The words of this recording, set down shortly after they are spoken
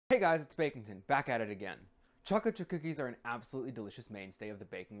Hey guys, it's Bakington, back at it again. Chocolate chip cookies are an absolutely delicious mainstay of the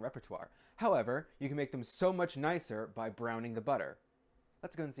baking repertoire. However, you can make them so much nicer by browning the butter.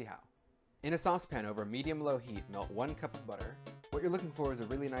 Let's go and see how. In a saucepan over medium-low heat, melt 1 cup of butter. What you're looking for is a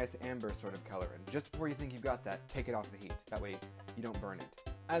really nice amber sort of color, and just before you think you've got that, take it off the heat. That way you don't burn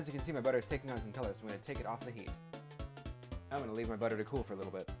it. As you can see, my butter is taking on some color, so I'm going to take it off the heat. I'm going to leave my butter to cool for a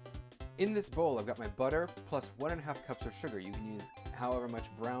little bit. In this bowl, I've got my butter plus 1.5 cups of sugar. You can use however much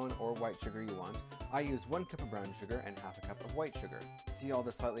brown or white sugar you want. I use 1 cup of brown sugar and half a cup of white sugar. See all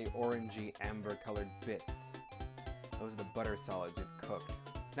the slightly orangey, amber colored bits? Those are the butter solids we've cooked.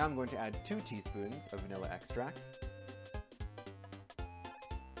 Now I'm going to add 2 teaspoons of vanilla extract.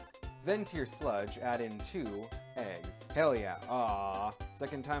 Then to your sludge, add in 2 eggs. Hell yeah. Aww.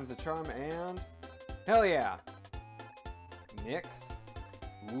 Second time's the charm, and hell yeah. Mix.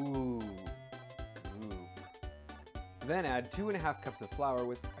 Ooh. Then add 2.5 cups of flour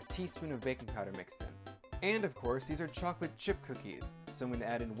with a teaspoon of baking powder mixed in. And of course, these are chocolate chip cookies, so I'm going to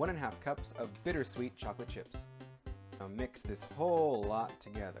add in 1.5 cups of bittersweet chocolate chips. Now mix this whole lot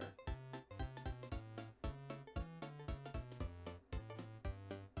together.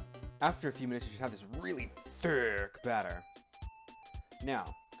 After a few minutes, you should have this really thick batter.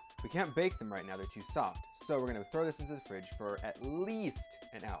 Now, we can't bake them right now, they're too soft, so we're going to throw this into the fridge for at least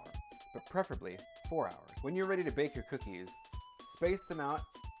an hour, but preferably 4 hours. When you're ready to bake your cookies, space them out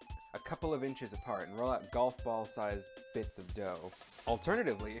a couple of inches apart and roll out golf ball sized bits of dough.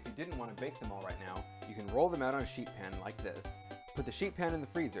 Alternatively, if you didn't want to bake them all right now, you can roll them out on a sheet pan like this, put the sheet pan in the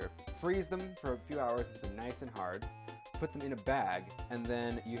freezer, freeze them for a few hours until they're nice and hard, put them in a bag, and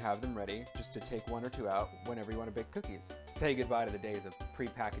then you have them ready just to take 1 or 2 out whenever you want to bake cookies. Say goodbye to the days of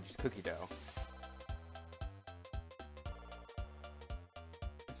pre-packaged cookie dough.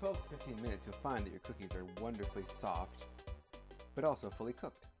 In 12 to 15 minutes, you'll find that your cookies are wonderfully soft, but also fully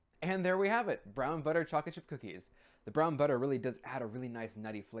cooked. And there we have it, brown butter chocolate chip cookies. The brown butter really does add a really nice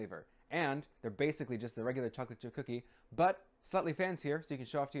nutty flavor, and they're basically just the regular chocolate chip cookie, but slightly fancier so you can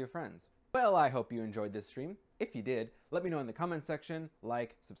show off to your friends. Well, I hope you enjoyed this stream. If you did, let me know in the comments section,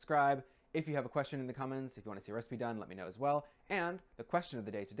 like, subscribe. If you have a question in the comments, if you want to see a recipe done, let me know as well. And the question of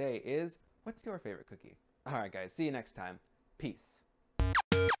the day today is, what's your favorite cookie? Alright guys, see you next time. Peace.